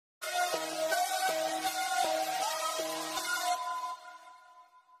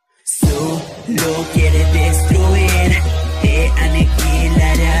lo quiere destruir, te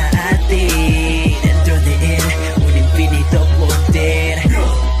aniquilará a ti. Dentro de él un infinito poder,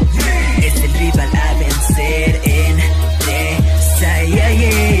 es el rival a vencer entre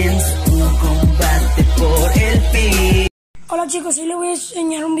Saiyajins, un combate por el fin. Hola chicos, hoy les voy a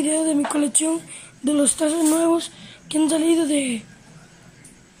enseñar un video de mi colección de los tazos nuevos que han salido de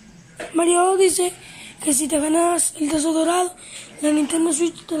Mario Odyssey, que si te ganas el tazo dorado, la Nintendo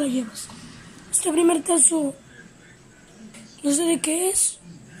Switch te la llevas. Este primer tazo, no sé de qué es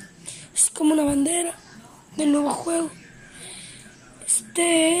como una bandera del nuevo juego.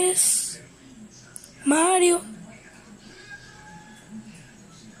 Este es Mario,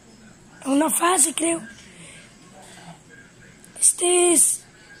 una fase creo. Este es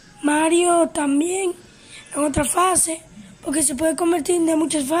Mario también en otra fase, porque se puede convertir en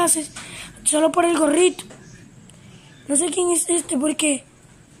muchas fases solo por el gorrito. No sé quién es este porque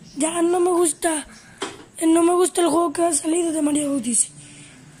ya no me gusta el juego que ha salido de Mario Odyssey.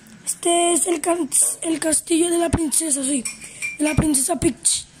 Este es el castillo de la princesa, sí, de la princesa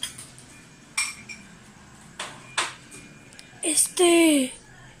Peach. Este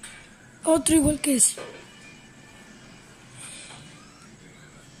otro igual que ese.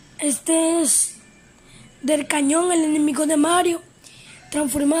 Este es del cañón, el enemigo de Mario,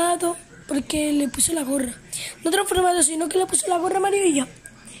 transformado porque le puso la gorra. No transformado, sino que le puso la gorra a Mario y ya,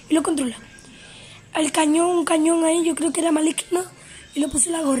 y lo controla. El cañón, un cañón ahí, yo creo que era maligno, y le puso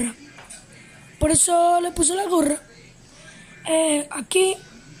la gorra. Por eso le puso la gorra. Aquí,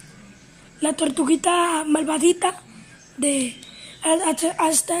 la tortuguita malvadita,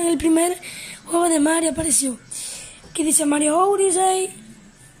 hasta en el primer juego de Mario apareció. Aquí dice Mario Odyssey.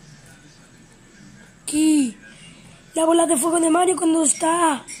 Aquí la bola de fuego de Mario cuando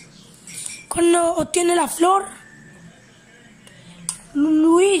obtiene la flor.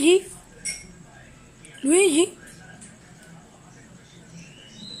 Luigi.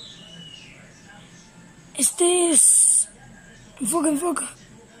 Este es enfoca.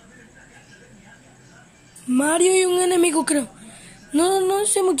 Mario y un enemigo creo. No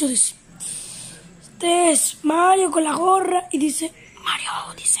sé mucho de eso. Este es Mario con la gorra y dice Mario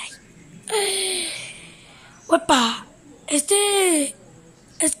Odyssey. Uepa, este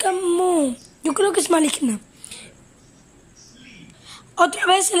es como, yo creo que es maligna. Otra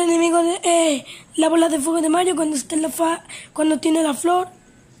vez el enemigo de la bola de fuego de Mario cuando tiene la flor.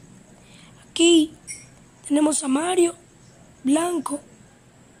 Aquí tenemos a Mario blanco,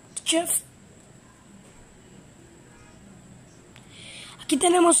 chef. Aquí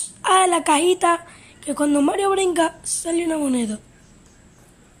tenemos a la cajita que cuando Mario brinca sale una moneda.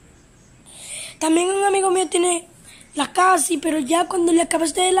 También un amigo mío tiene la casi, pero ya cuando le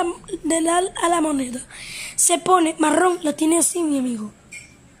acabaste de dar a la moneda, se pone marrón, la tiene así mi amigo.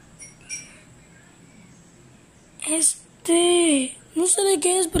 No sé de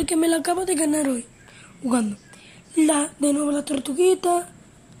qué es porque me la acabo de ganar hoy, jugando. De nuevo la tortuguita,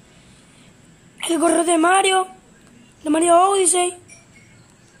 el gorro de Mario Odyssey.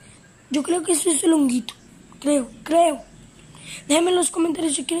 Yo creo que eso es el honguito, creo. Déjenme en los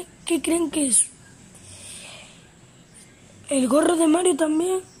comentarios si qué creen que es. El gorro de Mario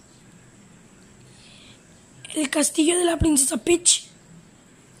también. El castillo de la princesa Peach.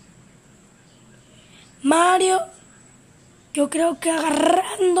 Mario, yo creo que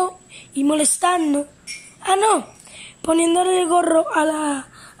agarrando y molestando. No, poniéndole el gorro al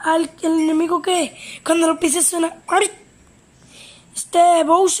enemigo que cuando lo pises suena. Este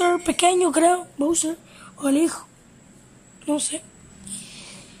Bowser pequeño creo, Bowser o el hijo, no sé.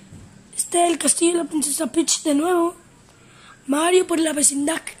 Este es el castillo de la princesa Peach de nuevo. Mario por la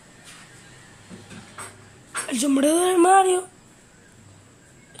vecindad. El sombrero de Mario.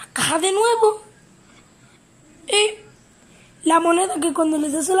 La caja de nuevo. Y la moneda que cuando le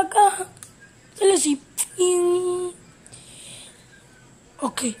das a la caja sale así.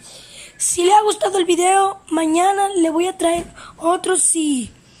 Ok. Si le ha gustado el video, mañana le voy a traer otro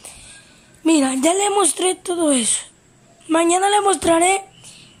sí. Mira, ya le mostré todo eso. Mañana le mostraré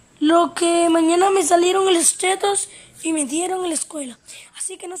lo que mañana me salieron en los tzos y me dieron en la escuela.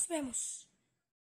 Así que nos vemos.